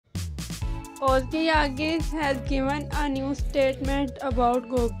Özge yagiz has given a new statement about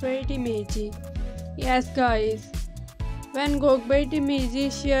Gökberk demirci. Yes guys, when Gökberk demirci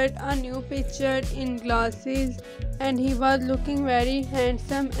shared a new picture in glasses and he was looking very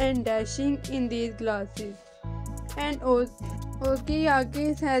handsome and dashing in these glasses. And Özge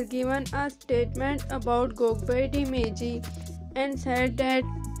yagiz has given a statement about Gökberk demirci and said that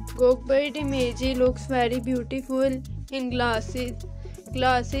Gökberk demirci looks very beautiful in glasses.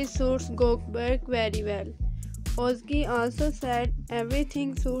 Glasses suits Gökberk very well. Özge also said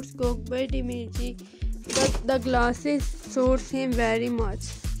everything suits Gökberk demirci, but the glasses suits him very much.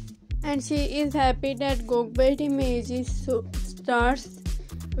 And she is happy that Gökberk demirci starts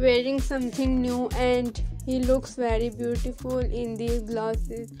wearing something new and he looks very beautiful in these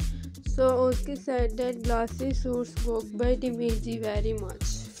glasses. So Özge said that glasses suits Gökberk demirci very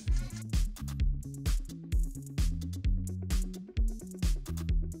much.